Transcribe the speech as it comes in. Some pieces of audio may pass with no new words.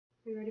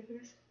You ready for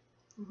this?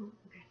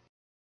 Okay.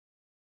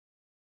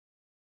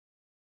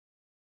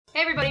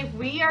 Hey everybody,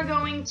 we are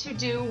going to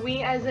do,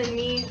 we as in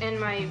me and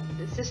my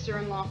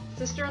sister-in-law,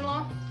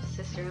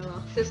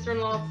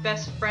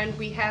 best friend,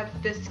 we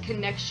have this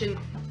connection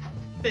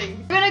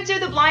thing. We're gonna do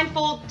the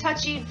blindfold,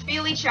 touchy,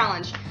 feely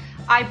challenge.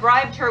 I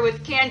bribed her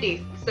with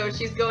candy, so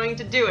she's going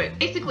to do it.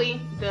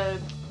 Basically,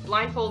 the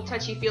blindfold,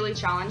 touchy, feely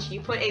challenge,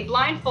 you put a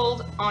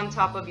blindfold on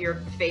top of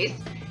your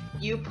face,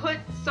 you put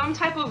some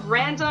type of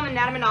random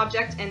inanimate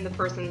object in the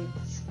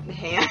person's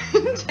hand,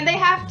 and they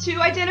have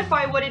to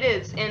identify what it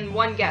is in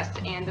one guess,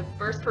 and the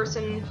first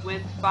person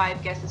with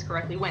 5 guesses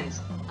correctly wins.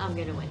 I'm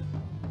gonna win.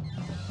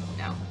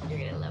 No. You're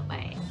gonna love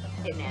my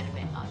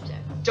inanimate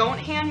object. Don't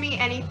hand me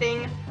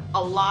anything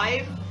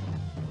alive.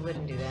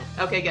 Wouldn't do that.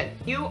 Okay, good.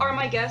 You are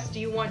my guest. Do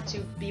you want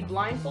to be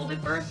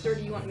blindfolded first, or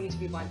do you want me to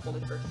be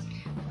blindfolded first?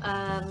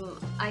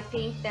 I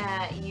think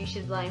that you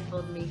should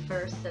blindfold me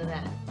first, so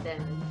that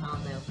then I'll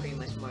know pretty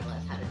much more or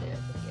less how to do it.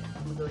 Yeah,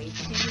 I'm going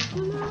to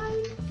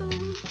blindfold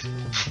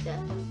you.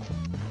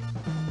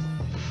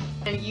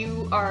 And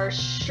you are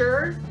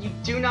sure you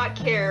do not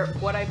care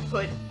what I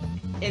put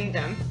in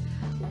them?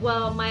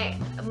 Well, my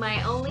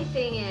only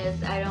thing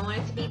is I don't want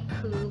it to be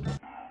poop.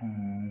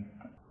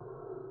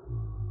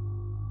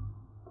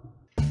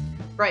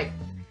 Right.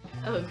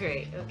 Oh,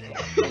 great. Okay.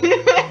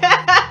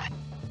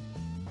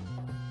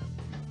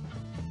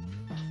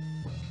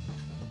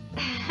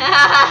 You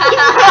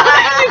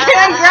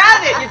can't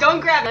grab it! You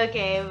don't grab it!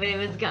 Okay, but it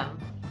was gum.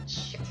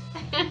 Shit.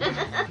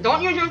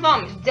 Don't use your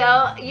thumbs!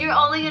 Don't. You're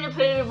only gonna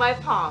put it in my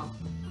palm.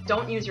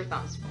 Don't use your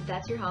thumbs.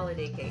 That's your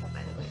holiday cake,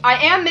 by the way. I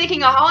am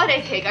making a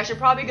holiday cake. I should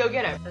probably go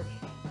get it. Okay.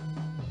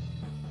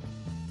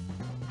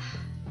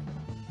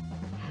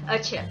 A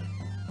chip.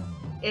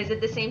 Is it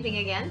the same thing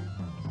again?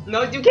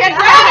 No, you can't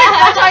grab it!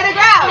 Don't try to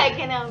grab! I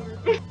can help.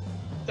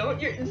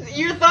 Don't,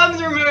 your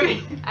thumbs are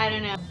moving. I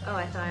don't know. Oh,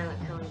 I thought I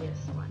could only get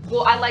one.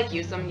 Well, I like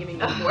you, so I'm giving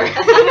you more.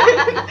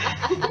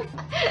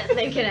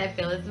 Then can I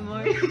fill it some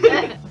more? Stop!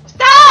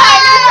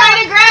 You're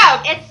trying to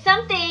grab! It's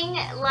something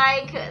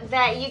like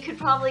that you could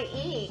probably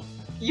eat.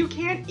 You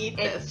can't eat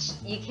this.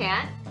 You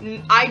can't?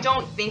 I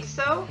don't think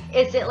so.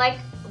 Is it like,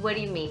 what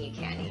do you mean you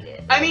can't eat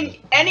it? I mean,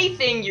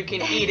 anything you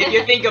can eat if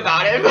you think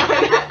about it, but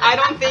I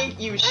don't think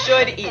you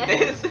should eat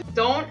this.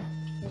 Don't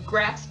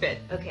grasp it.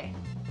 Okay.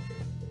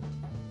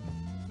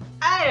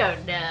 I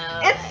don't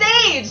know. It's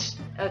sage!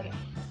 Okay.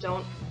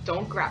 Don't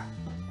grab.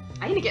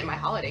 I need to get my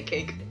holiday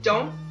cake.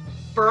 Don't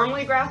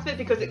firmly grasp it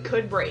because it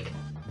could break.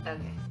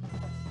 Okay.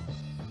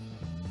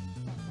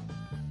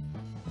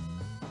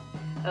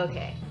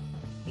 Okay.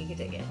 You can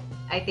take it.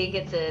 I think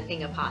it's a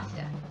thing of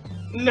pasta.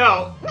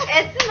 No.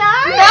 It's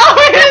not? No,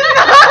 it is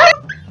not!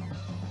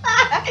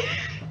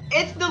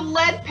 It's the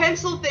lead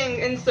pencil thing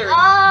insert.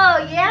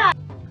 Oh, yeah.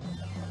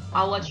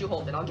 I'll let you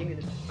hold it. I'll give you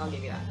that.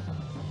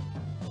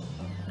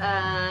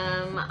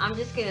 I'm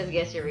just gonna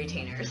guess your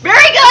retainers. Very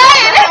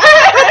good!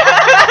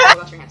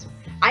 Wash your hands.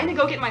 I'm gonna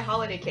go get my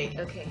holiday cake.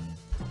 Okay.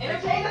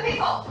 Entertain the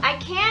people! I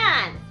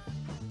can!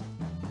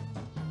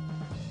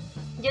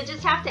 You'll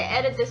just have to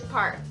edit this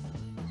part.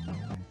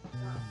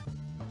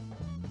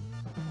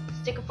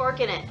 Stick a fork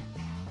in it.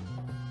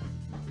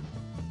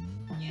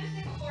 You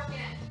stick a fork in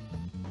it.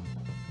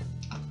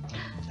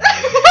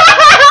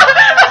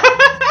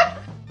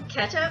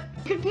 Ketchup?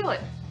 You can feel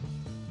it.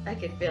 I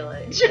could feel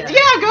it. Yeah,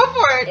 go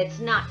for it! It's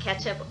not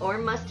ketchup or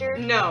mustard.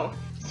 No.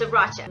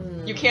 Sriracha.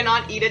 You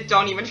cannot eat it,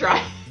 don't even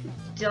try.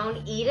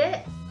 Don't eat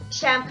it.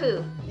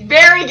 Shampoo.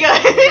 Very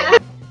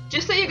good!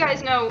 Just so you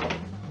guys know,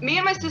 me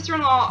and my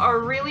sister-in-law are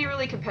really,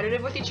 really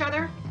competitive with each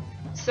other.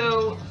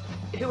 So,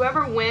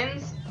 whoever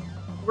wins,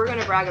 we're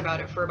gonna brag about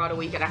it for about a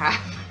week and a half.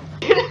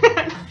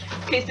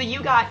 Okay, so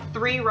you got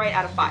 3 right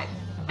out of 5.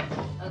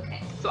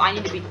 Okay. So I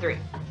need to beat 3.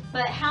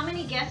 But how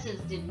many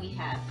guesses did we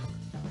have?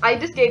 I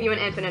just gave you an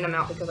infinite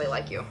amount because I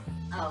like you.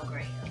 Oh,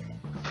 great. Okay.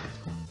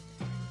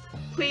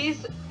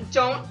 Please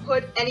don't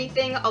put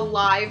anything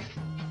alive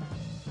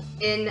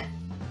in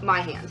my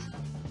hands.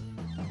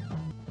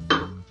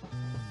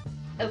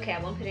 Okay, I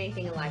won't put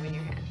anything alive in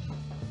your hand.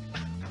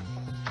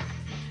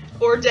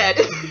 Or dead.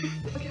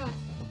 Oh god.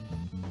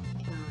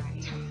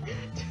 Alright.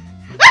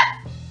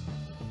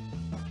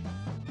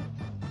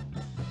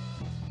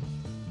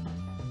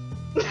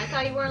 I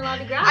thought you weren't allowed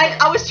to grab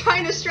it. I was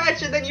trying to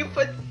stretch and then you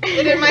put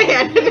it in my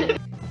hand.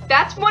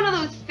 That's one of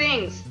those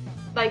things,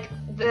 like,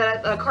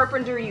 that a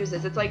carpenter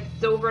uses. It's like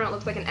silver and it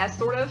looks like an S,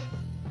 sort of.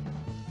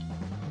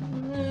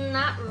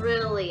 Not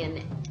really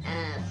an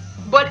S.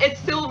 But it's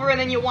silver and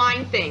then you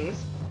wind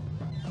things.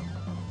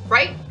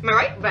 Right? Am I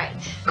right?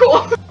 Right.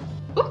 Cool.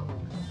 Ooh.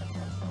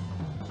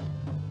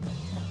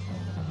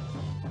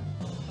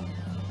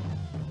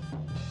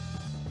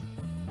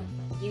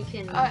 You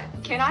can...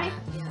 Can I?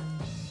 Yeah.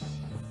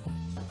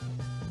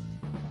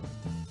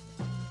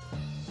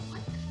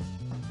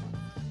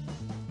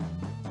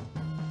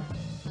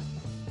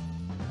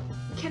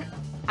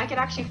 I can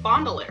actually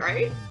fondle it,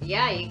 right?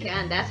 Yeah, you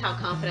can. That's how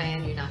confident I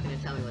am you're not going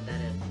to tell me what that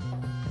is.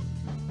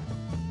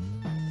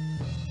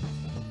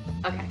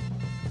 Okay.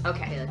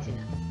 Okay, let's see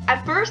now.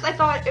 At first I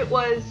thought it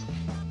was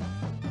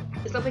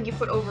It's something you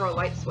put over a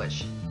light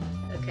switch.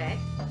 Okay.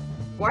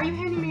 Why are you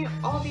handing me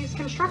all these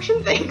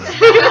construction things?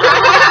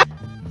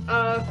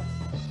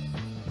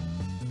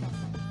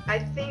 I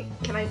think,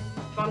 can I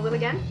fondle it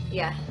again?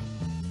 Yeah.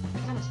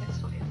 It's not a sex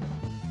toy.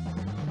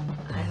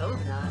 I hope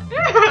not.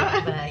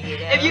 But you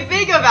know. If you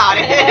think about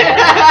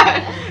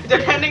it,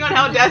 depending on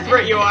how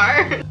desperate you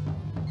are.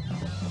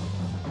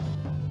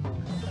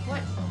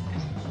 What?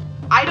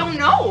 I don't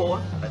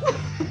know.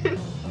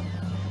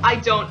 I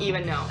don't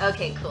even know.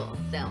 Okay, cool.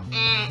 So.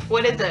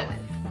 What is it?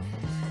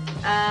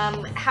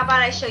 How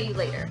about I show you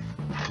later?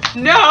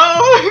 No!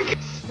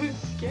 I'm so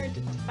scared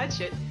to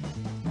touch it.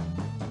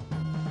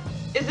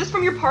 Is this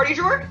from your party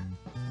drawer?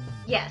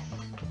 Yes.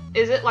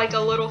 Is it like a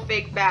little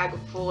fake bag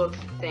full of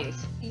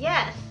things?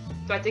 Yes.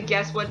 Do I have to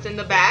guess what's in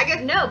the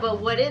bag? No,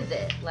 but what is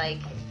it? Like,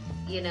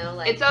 you know,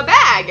 like. It's a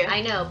bag!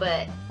 I know,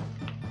 but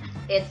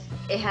it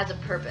has a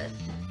purpose.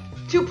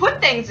 To put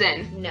things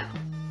in? No.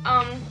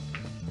 A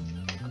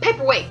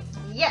paperweight.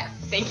 Yes.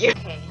 Thank you.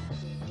 Okay.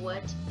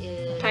 What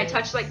is? Can I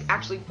touch, like,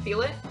 actually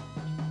feel it?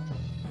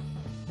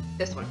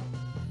 This one.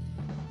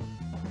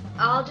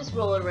 I'll just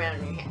roll it around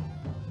in your hand.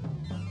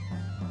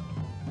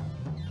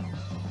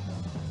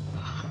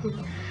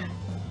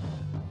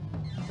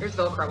 There's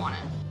Velcro on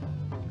it.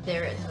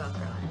 There is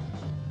Velcro on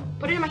it.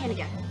 Put it in my hand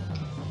again.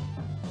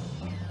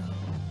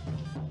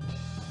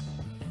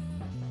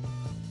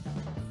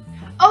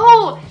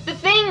 Oh! The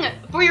thing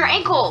for your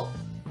ankle!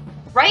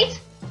 Right?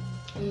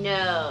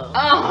 No.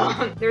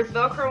 Oh! There's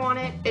Velcro on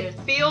it. It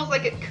feels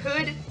like it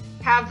could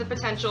have the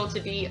potential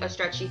to be a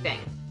stretchy thing.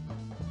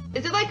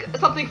 Is it like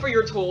something for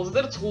your tools? Is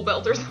it a tool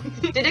belt or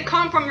something? Did it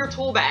come from your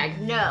tool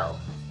bag? No.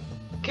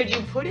 Could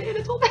you put it in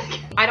a tool bag?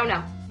 I don't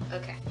know.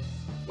 Okay.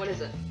 What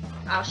is it?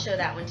 I'll show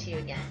that one to you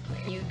again.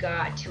 You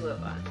got 2 of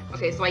them.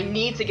 Okay, so I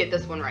need to get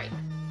this one right.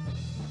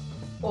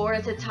 Or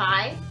it's a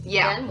tie.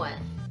 Yeah. Then what?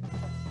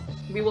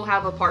 We will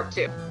have a part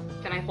 2.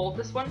 Can I hold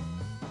this one?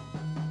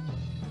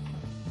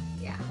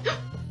 Yeah.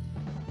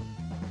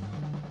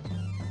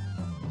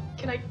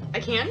 Can I? I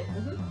can?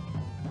 Mhm.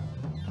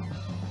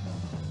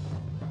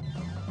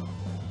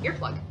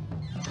 Earplug.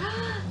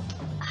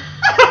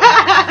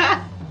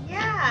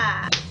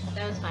 Yeah.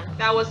 That was fun.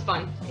 That was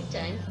fun. Good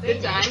times.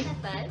 Good times. High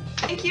five.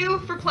 Thank you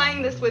for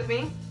playing this with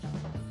me.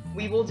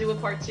 We will do a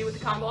part 2 with the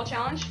cotton ball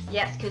challenge.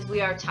 Yes, because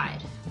we are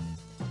tied.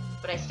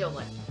 But I still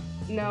won.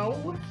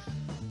 No.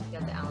 You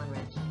got the Allen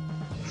wrench.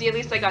 See, at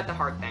least I got the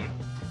hard thing.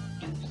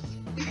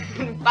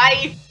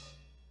 Bye.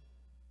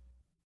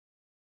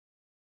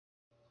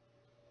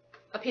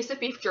 A piece of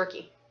beef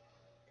jerky.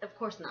 Of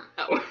course not.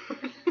 Oh.